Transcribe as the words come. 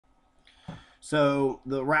So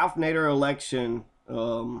the Ralph Nader election,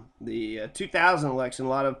 the 2000 election, a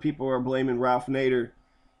lot of people are blaming Ralph Nader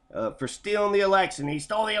for stealing the election. He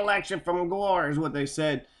stole the election from Gore, is what they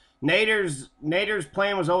said. Nader's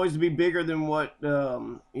plan was always to be bigger than what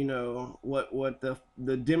what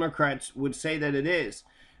the Democrats would say that it is.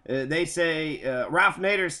 They say Ralph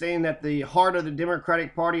Nader is saying that the heart of the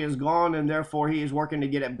Democratic Party is gone, and therefore he is working to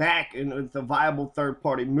get it back and with a viable third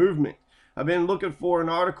party movement. I've been looking for an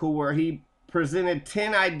article where he presented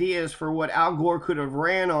 10 ideas for what Al Gore could have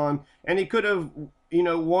ran on, and he could have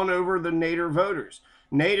won over the Nader voters.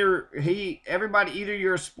 Nader, everybody, either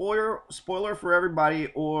you're a spoiler for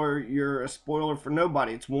everybody, or you're a spoiler for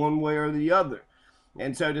nobody. It's one way or the other.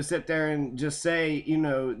 And so to sit there and just say,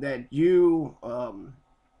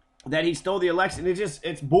 that he stole the election,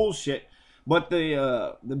 it's bullshit. But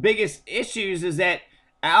the biggest issues is that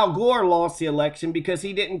Al Gore lost the election because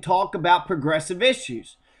he didn't talk about progressive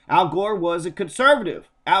issues. Al Gore was a conservative.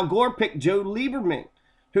 Al Gore picked Joe Lieberman,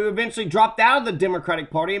 who eventually dropped out of the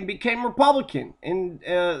Democratic Party and became Republican, and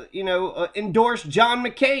endorsed John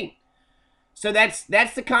McCain. So that's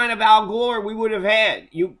the kind of Al Gore we would have had.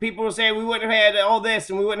 People will say we wouldn't have had all this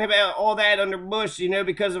and we wouldn't have had all that under Bush,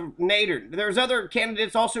 because of Nader. There's other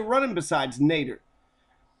candidates also running besides Nader.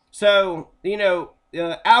 So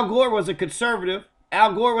Al Gore was a conservative.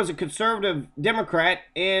 Al Gore was a conservative Democrat,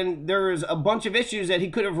 and there was a bunch of issues that he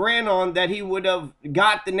could have ran on that he would have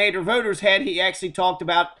got the Nader voters had he actually talked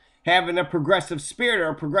about having a progressive spirit or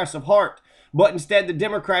a progressive heart. But instead, the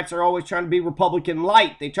Democrats are always trying to be Republican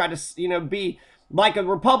light. They try to, be like a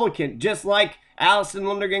Republican, just like Allison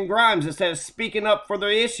Lundergan Grimes. Instead of speaking up for the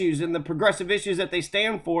issues and the progressive issues that they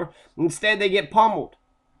stand for, instead they get pummeled.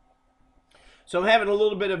 So I'm having a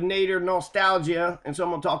little bit of Nader nostalgia, and so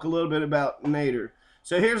I'm going to talk a little bit about Nader.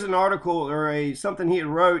 So here's an article or something he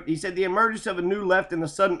wrote. He said the emergence of a new left and the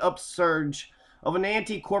sudden upsurge of an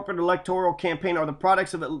anti-corporate electoral campaign are the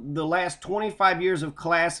products of the last 25 years of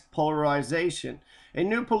class polarization. A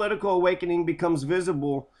new political awakening becomes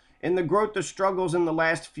visible in the growth of struggles in the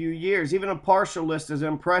last few years. Even a partial list is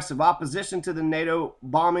impressive. Opposition to the NATO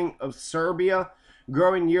bombing of Serbia,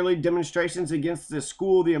 growing yearly demonstrations against the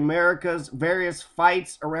School of the Americas, various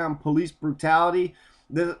fights around police brutality,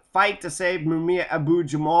 the fight to save Mumia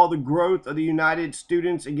Abu-Jamal, the growth of the United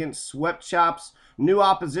Students Against Sweatshops, new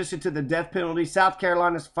opposition to the death penalty, South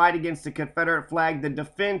Carolina's fight against the Confederate flag, the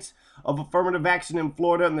defense of affirmative action in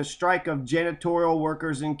Florida, and the strike of janitorial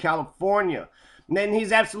workers in California. And then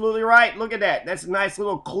he's absolutely right. Look at that. That's a nice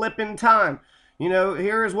little clip in time.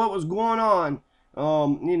 Here is what was going on,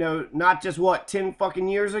 not just, 10 fucking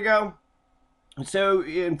years ago? So,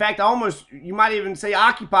 in fact, you might even say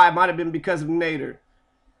Occupy might have been because of Nader.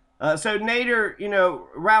 So Nader,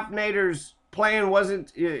 Ralph Nader's plan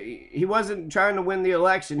wasn't, he wasn't trying to win the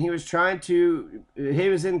election. His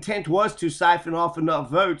intent was to siphon off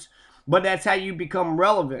enough votes, but that's how you become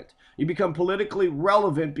relevant. You become politically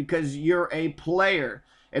relevant because you're a player.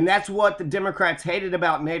 And that's what the Democrats hated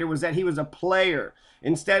about Nader, was that he was a player.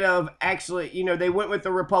 Instead of actually, they went with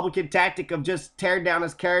the Republican tactic of just tear down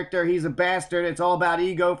his character. He's a bastard. It's all about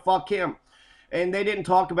ego. Fuck him. And they didn't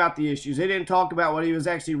talk about the issues. They didn't talk about what he was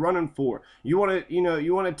actually running for. You want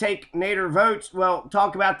to take Nader votes? Well,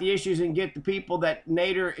 talk about the issues and get the people that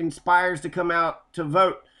Nader inspires to come out to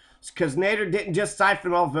vote. Because Nader didn't just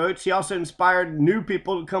siphon off votes. He also inspired new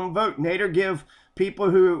people to come vote. Nader gave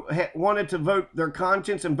people who wanted to vote their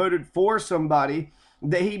conscience and voted for somebody,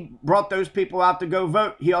 that he brought those people out to go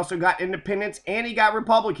vote. He also got independents and he got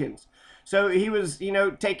Republicans. So he was,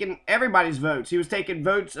 taking everybody's votes. He was taking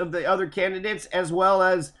votes of the other candidates as well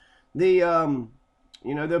as the,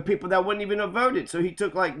 the people that wouldn't even have voted. So he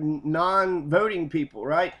took like non-voting people,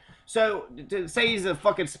 right? So to say he's a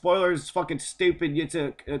fucking spoiler is fucking stupid.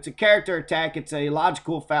 It's a character attack. It's a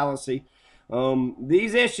logical fallacy.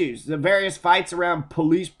 These issues, the various fights around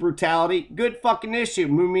police brutality, good fucking issue.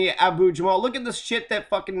 Mumia Abu-Jamal. Look at the shit that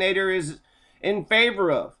fucking Nader is in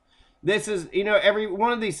favor of. This is, every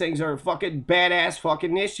one of these things are fucking badass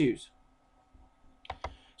fucking issues.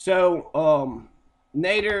 So,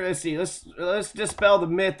 Nader, let's see, let's dispel the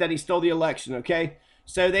myth that he stole the election, okay?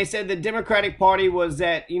 So they said the Democratic Party was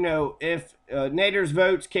that, if Nader's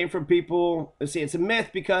votes came from people, let's see, it's a myth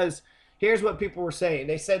because here's what people were saying.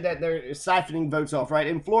 They said that they're siphoning votes off, right?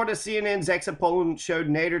 In Florida, CNN's exit polling showed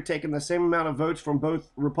Nader taking the same amount of votes from both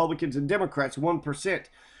Republicans and Democrats, 1%.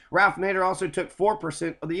 Ralph Nader also took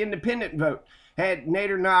 4% of the independent vote. Had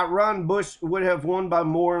Nader not run, Bush would have won by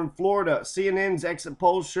more in Florida. CNN's exit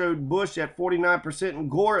polls showed Bush at 49%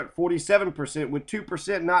 and Gore at 47%, with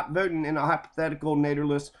 2% not voting in a hypothetical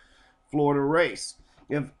Naderless Florida race.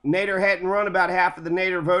 If Nader hadn't run, about half of the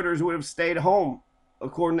Nader voters would have stayed home,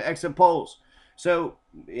 according to exit polls. So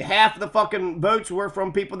half of the fucking votes were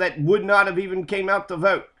from people that would not have even came out to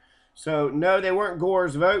vote. So no, they weren't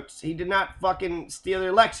Gore's votes. He did not fucking steal the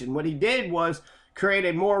election. What he did was create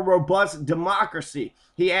a more robust democracy.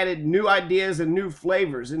 He added new ideas and new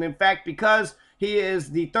flavors. And in fact, because he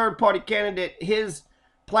is the third party candidate, his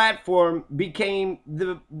platform became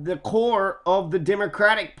the core of the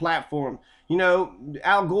Democratic platform. You know,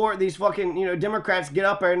 Al Gore, these fucking, you know, Democrats get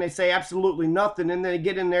up there and they say absolutely nothing, and then they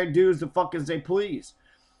get in there and do as the fuck as they please.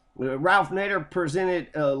 Ralph Nader presented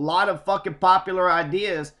a lot of fucking popular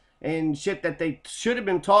ideas and shit that they should have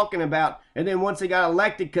been talking about. And then once they got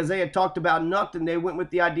elected, because they had talked about nothing, they went with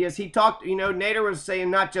the ideas. He talked, you know, Nader was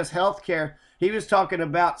saying not just health care. He was talking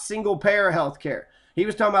about single-payer health care. He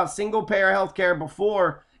was talking about single-payer health care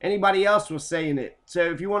before anybody else was saying it. So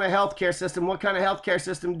if you want a health care system, what kind of health care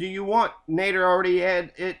system do you want? Nader already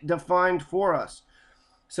had it defined for us.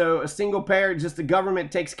 So a single-payer, just the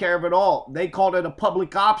government takes care of it all. They called it a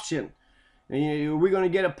public option. We're going to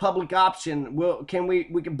get a public option. Well,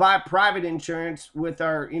 we can buy private insurance with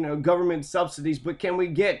our, you know, government subsidies, but can we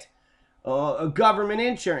get a government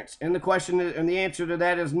insurance? And the question is, and the answer to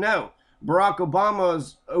that is no. Barack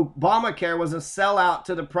Obama's Obamacare was a sellout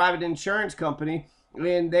to the private insurance company,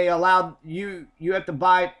 and they allowed you have to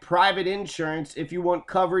buy private insurance if you want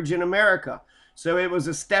coverage in America. So it was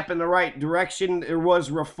a step in the right direction. There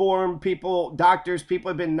was reform. People, doctors, people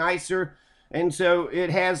have been nicer. And so it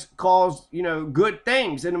has caused, you know, good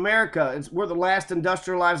things in America. We're the last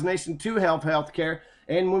industrialized nation to have health care.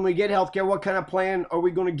 And when we get health care, what kind of plan are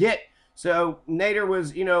we going to get? So Nader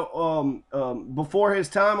was, you know, before his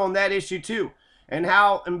time on that issue too. And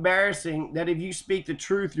how embarrassing that if you speak the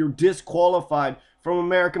truth, you're disqualified from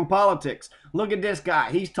American politics. Look at this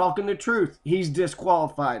guy. He's talking the truth. He's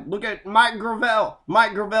disqualified. Look at Mike Gravel.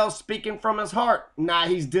 Mike Gravel speaking from his heart. Nah,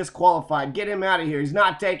 he's disqualified. Get him out of here. He's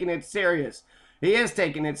not taking it serious. He is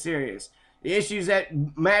taking it serious. The issues that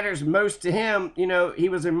matters most to him, you know, he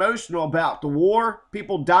was emotional about. The war,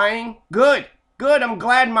 people dying. Good. Good. I'm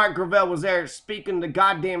glad Mike Gravel was there speaking the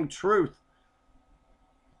goddamn truth.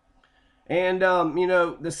 And, you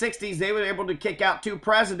know, the 60s, they were able to kick out 2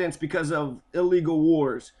 presidents because of illegal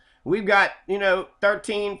wars. We've got, you know,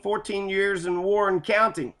 13, 14 years in war and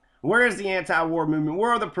counting. Where is the anti-war movement?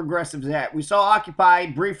 Where are the progressives at? We saw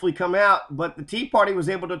Occupy briefly come out, but the Tea Party was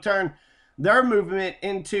able to turn their movement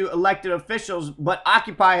into elected officials, but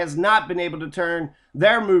Occupy has not been able to turn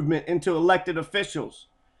their movement into elected officials.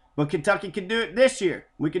 But Kentucky could do it this year.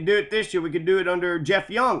 We could do it this year. We could do it under Jeff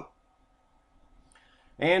Young.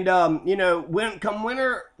 And, you know, come win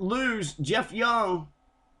or lose, Jeff Young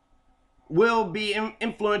will be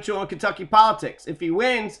influential in Kentucky politics. If he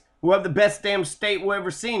wins, we'll have the best damn state we've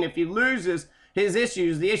ever seen. If he loses, his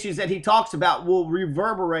issues, the issues that he talks about, will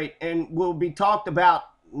reverberate and will be talked about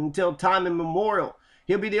until time immemorial.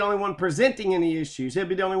 He'll be the only one presenting any issues. He'll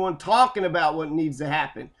be the only one talking about what needs to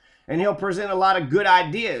happen. And he'll present a lot of good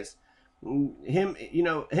ideas. Him, you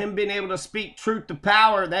know, him being able to speak truth to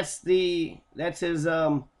power, that's his,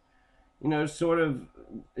 you know, sort of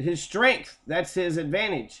his strength. That's his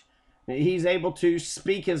advantage. He's able to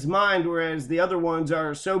speak his mind, whereas the other ones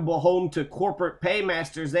are so beholden to corporate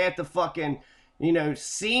paymasters. They have to fucking, you know,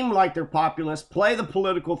 seem like they're populist, play the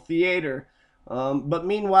political theater, but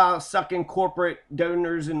meanwhile sucking corporate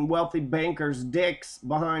donors and wealthy bankers' dicks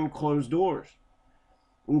behind closed doors.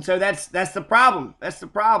 And so that's the problem. That's the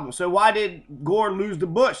problem. So why did Gore lose to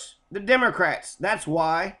Bush? The Democrats. That's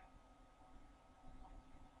why.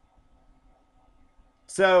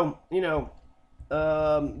 So, you know,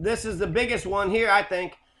 this is the biggest one here, I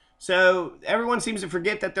think. So everyone seems to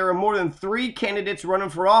forget that there are more than 3 candidates running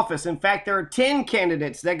for office. In fact, there are 10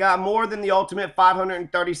 candidates that got more than the ultimate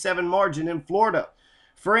 537 margin in Florida.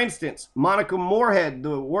 For instance, Monica Moorehead,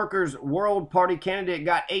 the Workers' World Party candidate,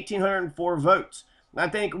 got 1,804 votes. I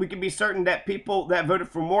think we can be certain that people that voted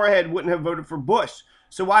for Moorehead wouldn't have voted for Bush.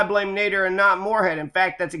 So why blame Nader and not Moorehead? In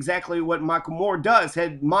fact, that's exactly what Michael Moore does.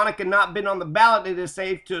 Had Monica not been on the ballot, it is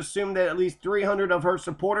safe to assume that at least 300 of her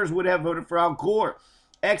supporters would have voted for Al Gore.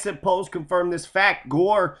 Exit polls confirm this fact.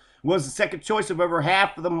 Gore was the second choice of over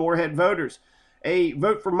half of the Moorehead voters. A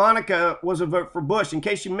vote for Monica was a vote for Bush. In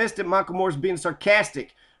case you missed it, Michael Moore's being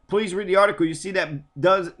sarcastic. Please read the article. You see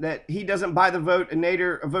that he doesn't buy the vote, and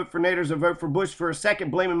a vote for Nader is a vote for Bush. For a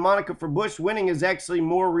second, blaming Monica for Bush winning is actually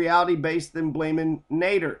more reality-based than blaming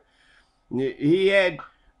Nader. He had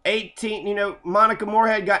 18, you know, Monica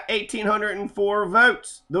Moorehead got 1,804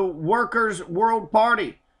 votes. The Workers' World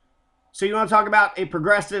Party. So you want to talk about a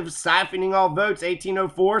progressive siphoning off votes,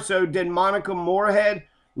 1804. So did Monica Moorehead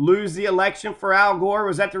lose the election for Al Gore?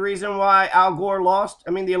 Was that the reason why Al Gore lost?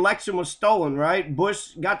 I mean, the election was stolen, right?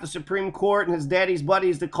 Bush got the Supreme Court and his daddy's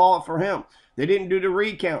buddies to call it for him. They didn't do the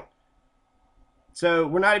recount. So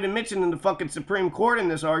we're not even mentioning the fucking Supreme Court in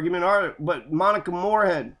this argument, are there? But Monica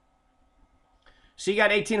Moorehead, she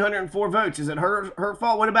got 1,804 votes. Is it her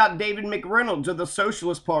fault? What about David McReynolds of the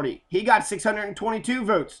Socialist Party? He got 622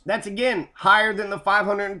 votes. That's, again, higher than the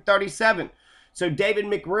 537. So David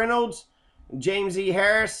McReynolds, James E.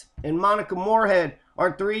 Harris, and Monica Moorehead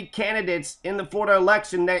are three candidates in the Florida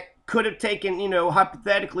election that could have taken,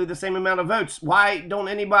 hypothetically the same amount of votes. Why don't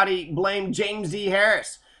anybody blame James E.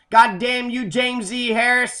 Harris? God damn you, James E.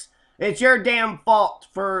 Harris. It's your damn fault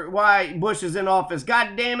for why Bush is in office.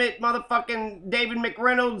 God damn it, motherfucking David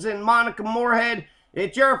McReynolds and Monica Moorehead.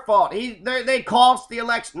 It's your fault. They cost the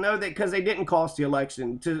election. No, because they didn't cost the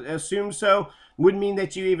election. To assume so would mean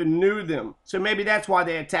that you even knew them. So maybe that's why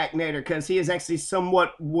they attacked Nader, because he is actually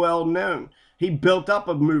somewhat well known. He built up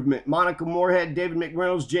a movement. Monica Moorehead, David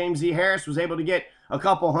McReynolds, James E. Harris was able to get a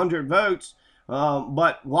couple hundred votes.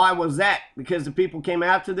 But why was that? Because the people came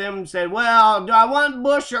after them and said, well, do I want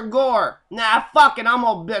Bush or Gore? Nah, fuck it, I'm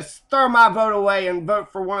going to just throw my vote away and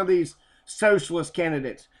vote for one of these socialist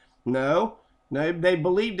candidates. No, they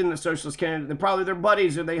believed in the socialist candidate. They're probably their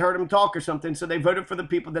buddies, or they heard them talk or something, so they voted for the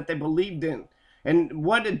people that they believed in. And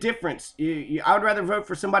what a difference. I would rather vote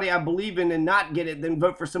for somebody I believe in and not get it than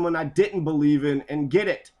vote for someone I didn't believe in and get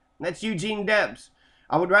it. That's Eugene Debs.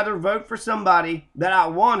 I would rather vote for somebody that I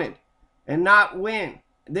wanted and not win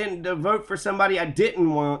than to vote for somebody I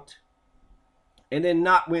didn't want and then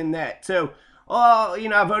not win that. So,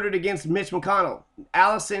 I voted against Mitch McConnell.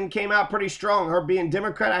 Allison came out pretty strong. Her being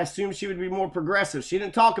Democrat, I assumed she would be more progressive. She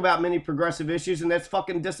didn't talk about many progressive issues, and that's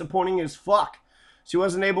fucking disappointing as fuck. She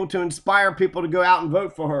wasn't able to inspire people to go out and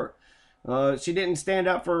vote for her. She didn't stand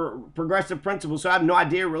up for progressive principles, so I have no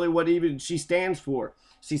idea really what even she stands for.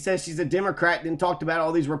 She says she's a Democrat, then talked about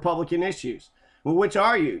all these Republican issues. Well, which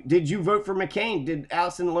are you? Did you vote for McCain? Did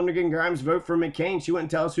Allison Lundergan Grimes vote for McCain? She wouldn't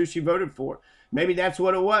tell us who she voted for. Maybe that's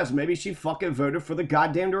what it was. Maybe she fucking voted for the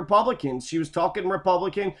goddamn Republicans. She was talking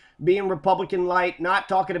Republican, being Republican light, not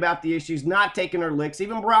talking about the issues, not taking her licks.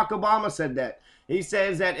 Even Barack Obama said that. He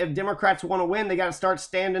says that if Democrats want to win, they got to start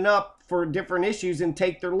standing up for different issues and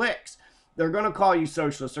take their licks. They're going to call you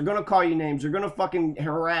socialist. They're going to call you names. They're going to fucking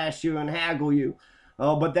harass you and haggle you.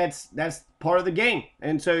 But that's part of the game.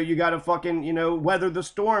 And so you got to fucking, weather the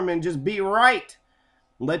storm and just be right.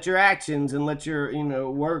 Let your actions and let your,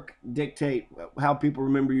 work dictate how people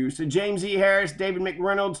remember you. So James E. Harris, David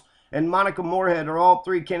McReynolds, and Monica Moorehead are all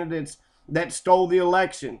three candidates that stole the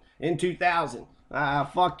election in 2000.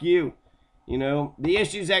 Fuck you. The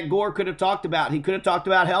issues that Gore could have talked about. He could have talked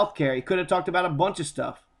about health care. He could have talked about a bunch of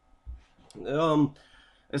stuff.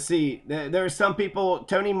 Let's see. There are some people,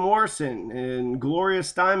 Toni Morrison and Gloria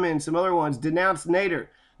Steinem and some other ones, denounced Nader.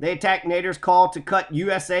 They attacked Nader's call to cut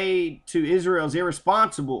U.S. aid to Israel as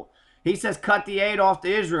irresponsible. He says cut the aid off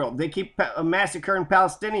to Israel. They keep massacring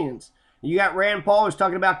Palestinians. You got Rand Paul who's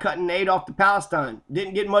talking about cutting aid off to Palestine.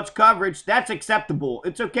 Didn't get much coverage. That's acceptable.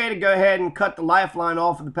 It's okay to go ahead and cut the lifeline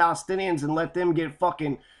off of the Palestinians and let them get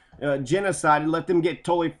fucking genocided. Let them get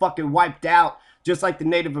totally fucking wiped out, just like the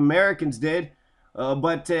Native Americans did.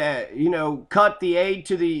 But cut the aid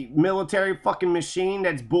to the military fucking machine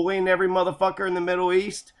that's bullying every motherfucker in the Middle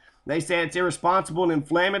East. They say it's irresponsible and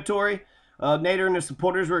inflammatory. Nader and his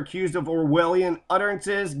supporters were accused of Orwellian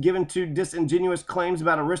utterances given to disingenuous claims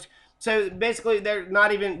about a risk. So basically,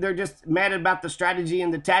 they're just mad about the strategy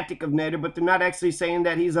and the tactic of Nader, but they're not actually saying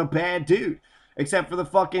that he's a bad dude, except for the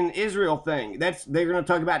fucking Israel thing. They're going to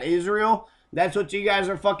talk about Israel. That's what you guys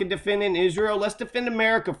are fucking defending, Israel. Let's defend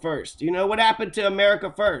America first. What happened to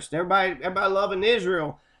America first? Everybody loving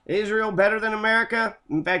Israel. Israel better than America?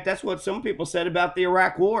 In fact, that's what some people said about the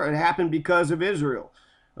Iraq War. It happened because of Israel.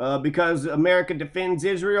 Because America defends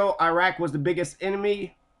Israel, Iraq was the biggest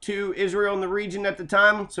enemy to Israel in the region at the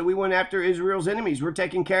time. So we went after Israel's enemies. We're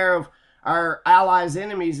taking care of our allies'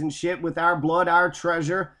 enemies and shit with our blood, our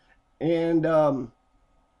treasure. And how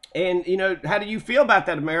do you feel about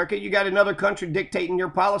that, America? You got another country dictating your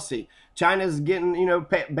policy. China's getting,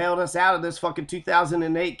 bailed us out of this fucking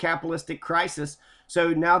 2008 capitalistic crisis. So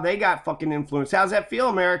now they got fucking influence. How's that feel,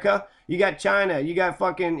 America? You got China. You got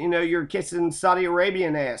fucking, you're kissing Saudi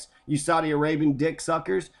Arabian ass. You Saudi Arabian dick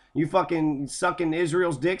suckers. You fucking sucking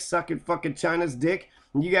Israel's dick, sucking fucking China's dick.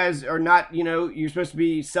 And you guys are not, you're supposed to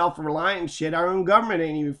be self-reliant and shit. Our own government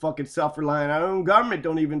ain't even fucking self-reliant. Our own government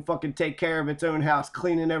don't even fucking take care of its own house,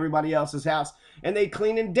 cleaning everybody else's house. And they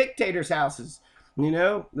cleaning dictators' houses. The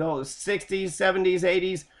 60s, 70s,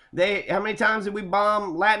 80s. How many times did we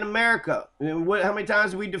bomb Latin America? And how many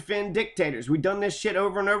times did we defend dictators? We've done this shit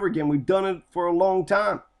over and over again. We've done it for a long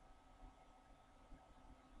time.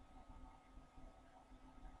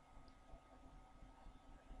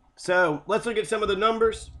 So let's look at some of the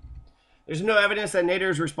numbers. There's no evidence that Nader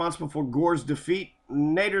is responsible for Gore's defeat.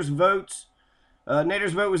 Nader's vote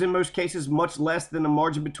was in most cases much less than the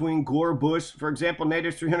margin between Gore and Bush. For example,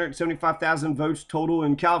 Nader's 375,000 votes total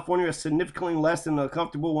in California is significantly less than the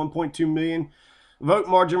comfortable 1.2 million vote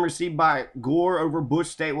margin received by Gore over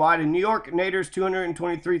Bush statewide. In New York, Nader's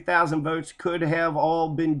 223,000 votes could have all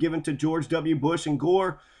been given to George W. Bush, and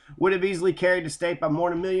Gore would have easily carried the state by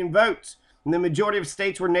more than 1 million votes. In the majority of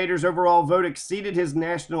states where Nader's overall vote exceeded his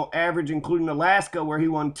national average, including Alaska, where he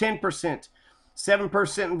won 10%,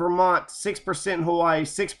 7% in Vermont, 6% in Hawaii,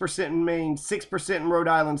 6% in Maine, 6% in Rhode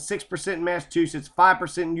Island, 6% in Massachusetts,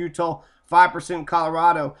 5% in Utah, 5% in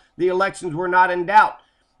Colorado. The elections were not in doubt.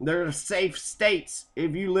 They're safe states.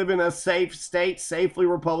 If you live in a safe state, safely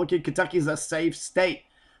Republican, Kentucky is a safe state.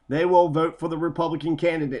 They will vote for the Republican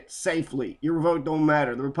candidate safely. Your vote don't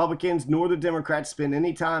matter. The Republicans nor the Democrats spend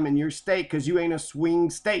any time in your state because you ain't a swing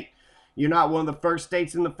state. You're not one of the first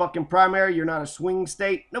states in the fucking primary. You're not a swing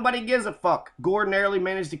state. Nobody gives a fuck. Gore narrowly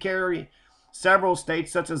managed to carry several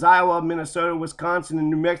states such as Iowa, Minnesota, Wisconsin, and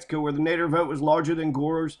New Mexico, where the Nader vote was larger than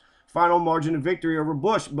Gore's final margin of victory over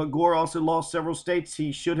Bush. But Gore also lost several states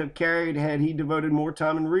he should have carried had he devoted more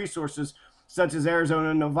time and resources, such as Arizona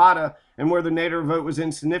and Nevada, and where the Nader vote was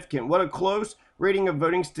insignificant. What a close reading of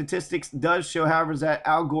voting statistics does show, however, is that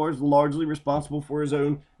Al Gore is largely responsible for his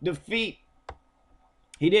own defeat.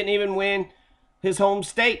 He didn't even win his home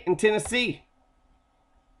state in Tennessee.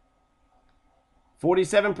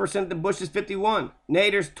 47% to Bush's 51.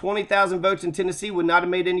 Nader's 20,000 votes in Tennessee would not have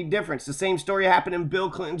made any difference. The same story happened in Bill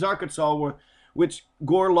Clinton's Arkansas, which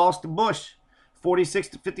Gore lost to Bush. 46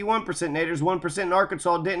 to 51%. Nader's 1% in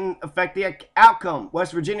Arkansas didn't affect the outcome.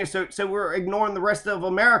 West Virginia, so we're ignoring the rest of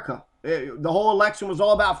America. The whole election was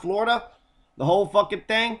all about Florida. The whole fucking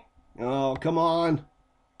thing. Oh, come on.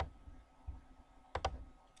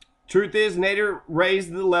 Truth is, Nader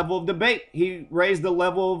raised the level of debate. He raised the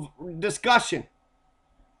level of discussion.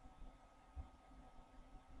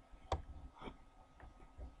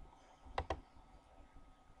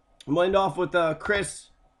 I'm going to end off with Chris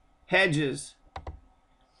Hedges.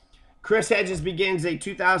 Chris Hedges begins a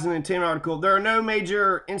 2010 article. There are no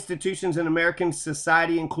major institutions in American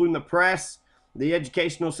society, including the press, the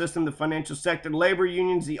educational system, the financial sector, labor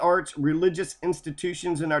unions, the arts, religious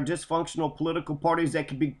institutions, and our dysfunctional political parties that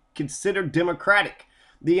can be considered democratic.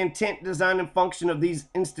 The intent, design, and function of these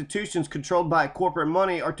institutions controlled by corporate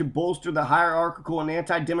money are to bolster the hierarchical and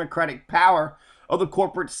anti-democratic power of the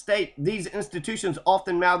corporate state. These institutions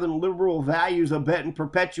often mouth in liberal values, abet and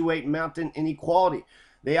perpetuate mounting inequality.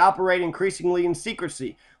 They operate increasingly in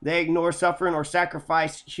secrecy. They ignore suffering or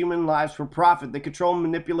sacrifice human lives for profit. They control and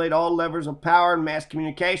manipulate all levers of power and mass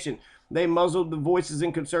communication. They muzzle the voices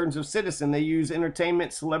and concerns of citizens. They use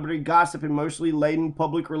entertainment, celebrity gossip, and emotionally laden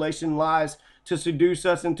public relation lies to seduce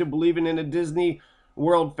us into believing in a Disney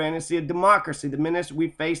world fantasy of democracy. The menace we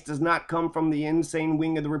face does not come from the insane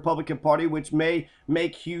wing of the Republican Party, which may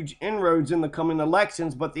make huge inroads in the coming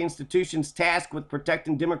elections, but the institutions tasked with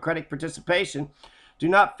protecting democratic participation. Do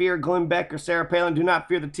not fear Glenn Beck or Sarah Palin. Do not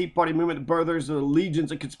fear the Tea Party movement, the birthers of the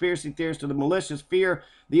legions of conspiracy theorists to the malicious. Fear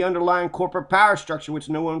the underlying corporate power structure, which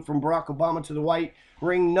no one from Barack Obama to the white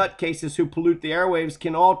ring nutcases who pollute the airwaves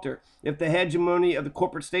can alter. If the hegemony of the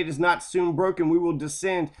corporate state is not soon broken, we will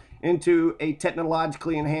descend into a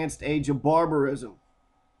technologically enhanced age of barbarism.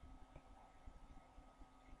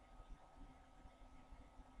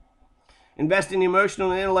 Investing emotional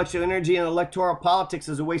and intellectual energy in electoral politics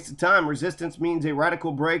is a waste of time. Resistance means a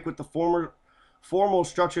radical break with the formal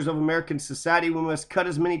structures of American society. We must cut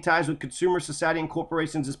as many ties with consumer society and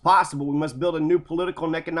corporations as possible. We must build a new political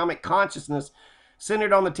and economic consciousness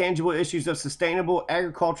centered on the tangible issues of sustainable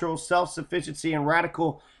agricultural self-sufficiency and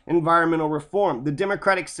radical environmental reform. The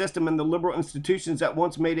democratic system and the liberal institutions that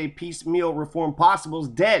once made a piecemeal reform possible is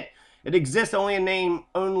dead. It exists only in name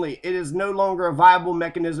only. It is no longer a viable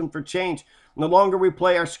mechanism for change. The longer we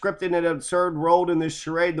play our scripted and absurd role in this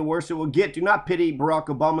charade, the worse it will get. Do not pity Barack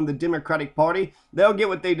Obama and the Democratic Party. They'll get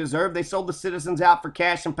what they deserve. They sold the citizens out for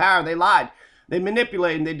cash and power. They lied. They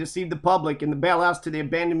manipulated and they deceived the public, and the bailouts to the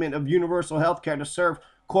abandonment of universal health care to serve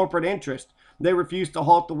corporate interest. They refused to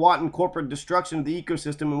halt the wanton corporate destruction of the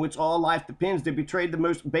ecosystem in which all life depends. They betrayed the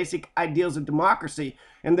most basic ideals of democracy.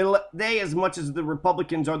 And they, as much as the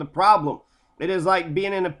Republicans, are the problem. It is like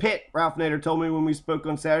being in a pit, Ralph Nader told me when we spoke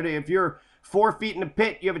on Saturday. If you're 4 feet in the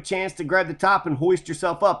pit, you have a chance to grab the top and hoist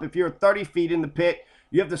yourself up. If you're 30 feet in the pit,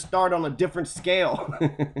 You have to start on a different scale.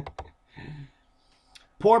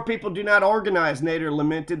 Poor people do not organize, Nader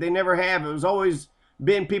lamented. They never have. It was always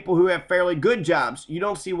been people who have fairly good jobs. You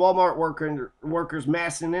don't see Walmart workers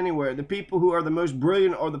massing anywhere. The people who are the most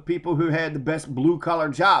brilliant are the people who had the best blue-collar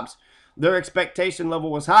jobs. Their expectation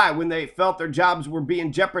level was high. When they felt their jobs were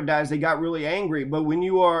being jeopardized, they got really angry. But when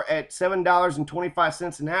you are at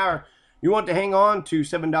 $7.25 an hour, you want to hang on to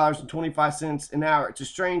 $7.25 an hour. It's a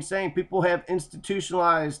strange saying. People have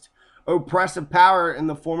institutionalized oppressive power in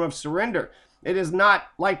the form of surrender. It is not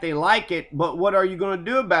like they like it, but what are you going to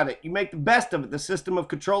do about it? You make the best of it. The system of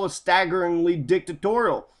control is staggeringly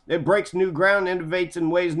dictatorial. It breaks new ground, innovates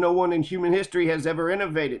in ways no one in human history has ever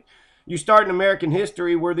innovated. You start in American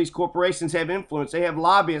history where these corporations have influence. They have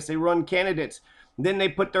lobbyists. They run candidates. Then they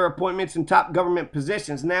put their appointments in top government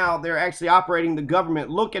positions. Now they're actually operating the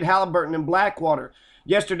government. Look at Halliburton and Blackwater.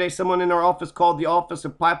 Yesterday, someone in our office called the Office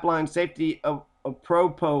of Pipeline Safety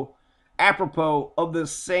apropos of the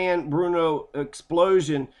San Bruno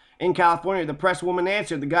explosion in California. The press woman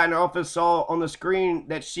answered. The guy in her office saw on the screen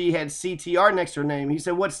that she had CTR next to her name. He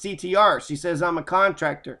said, "What's CTR?" She says, "I'm a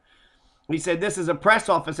contractor." He said, "This is a press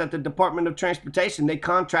office at the Department of Transportation. They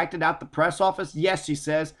contracted out the press office?" "Yes," she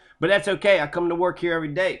says, "but that's okay. I come to work here every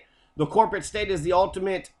day." The corporate state is the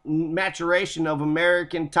ultimate maturation of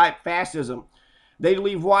American-type fascism. They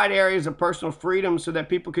leave wide areas of personal freedom so that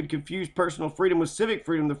people could confuse personal freedom with civic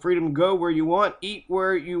freedom. The freedom to go where you want, eat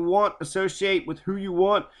where you want, associate with who you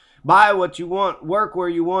want, buy what you want, work where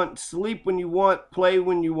you want, sleep when you want, play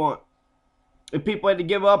when you want. If people had to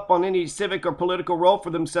give up on any civic or political role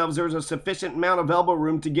for themselves, there was a sufficient amount of elbow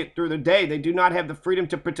room to get through the day. They do not have the freedom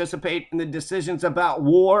to participate in the decisions about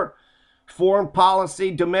war, foreign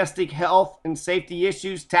policy, domestic health and safety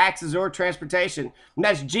issues, taxes, or transportation. And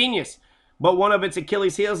that's genius. But one of its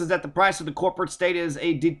Achilles heels is that the price of the corporate state is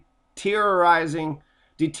a deteriorating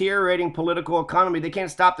political economy. They can't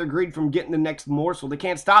stop their greed from getting the next morsel. They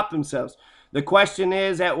can't stop themselves. The question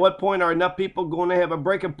is, at what point are enough people going to have a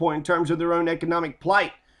breaking point in terms of their own economic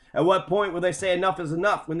plight? At what point will they say enough is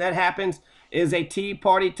enough? When that happens, is a Tea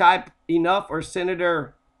Party type enough, or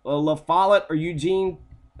Senator La Follette or Eugene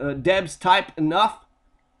Debs type enough?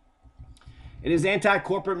 It is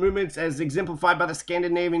anti-corporate movements as exemplified by the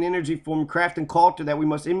Scandinavian energy firm Kraft and Coulter that we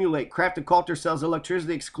must emulate. Kraft and Coulter sells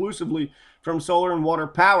electricity exclusively from solar and water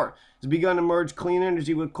power. It's begun to merge clean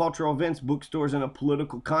energy with cultural events, bookstores, and a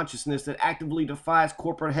political consciousness that actively defies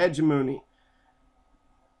corporate hegemony.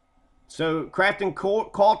 So Kraft and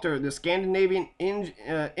Coulter, the Scandinavian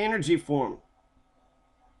energy firm,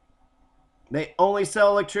 they only sell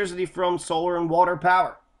electricity from solar and water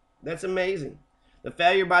power. That's amazing. The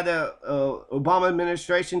failure by the Obama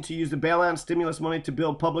administration to use the bailout and stimulus money to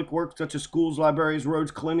build public works such as schools, libraries,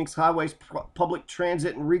 roads, clinics, highways, public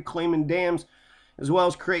transit, and reclaiming dams, as well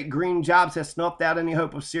as create green jobs, has snuffed out any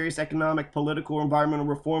hope of serious economic, political, or environmental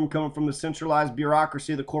reform coming from the centralized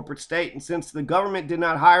bureaucracy of the corporate state. And since the government did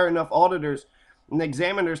not hire enough auditors and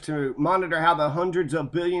examiners to monitor how the hundreds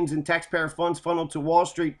of billions in taxpayer funds funneled to Wall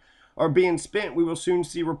Street are being spent, we will soon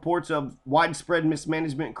see reports of widespread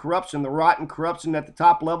mismanagement and corruption. The rotten corruption at the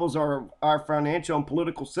top levels of our financial and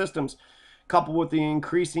political systems, coupled with the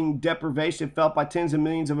increasing deprivation felt by tens of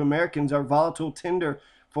millions of Americans, are volatile tinder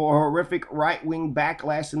for a horrific right-wing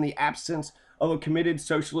backlash in the absence of a committed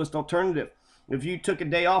socialist alternative. If you took a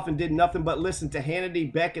day off and did nothing but listen to Hannity,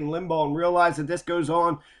 Beck, and Limbaugh and realize that this goes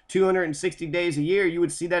on 260 days a year, you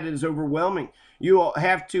would see that it is overwhelming. You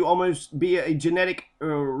have to almost be a genetic,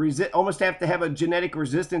 almost have to have a genetic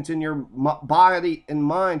resistance in your body and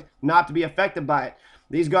mind not to be affected by it.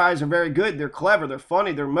 These guys are very good. They're clever. They're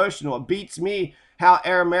funny. They're emotional. It beats me how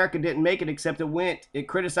Air America didn't make it, except it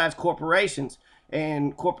criticized corporations,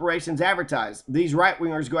 and corporations advertise. These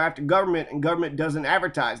right-wingers go after government, and government doesn't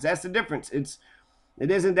advertise. That's the difference. It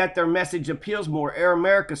isn't that their message appeals more. Air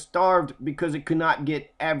America starved because it could not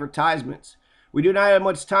get advertisements. We do not have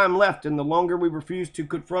much time left, and the longer we refuse to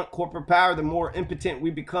confront corporate power, the more impotent we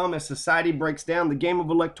become as society breaks down. The game of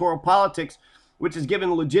electoral politics, which is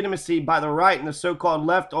given legitimacy by the right and the so-called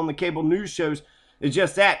left on the cable news shows, is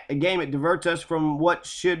just that, a game. It diverts us from what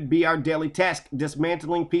should be our daily task,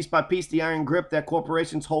 dismantling piece by piece the iron grip that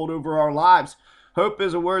corporations hold over our lives. Hope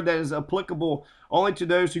is a word that is applicable only to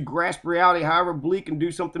those who grasp reality, however bleak, and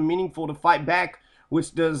do something meaningful to fight back,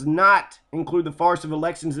 which does not include the farce of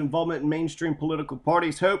elections involvement in mainstream political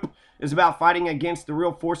parties. Hope is about fighting against the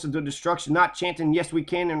real forces of destruction, not chanting "yes we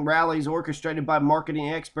can" in rallies orchestrated by marketing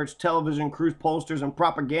experts, television crews, pollsters, and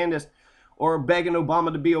propagandists, or begging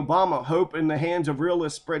Obama to be Obama. Hope in the hands of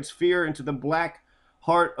realists spreads fear into the black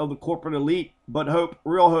heart of the corporate elite, but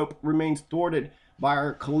real hope, remains thwarted by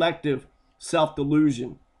our collective self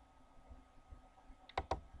delusion.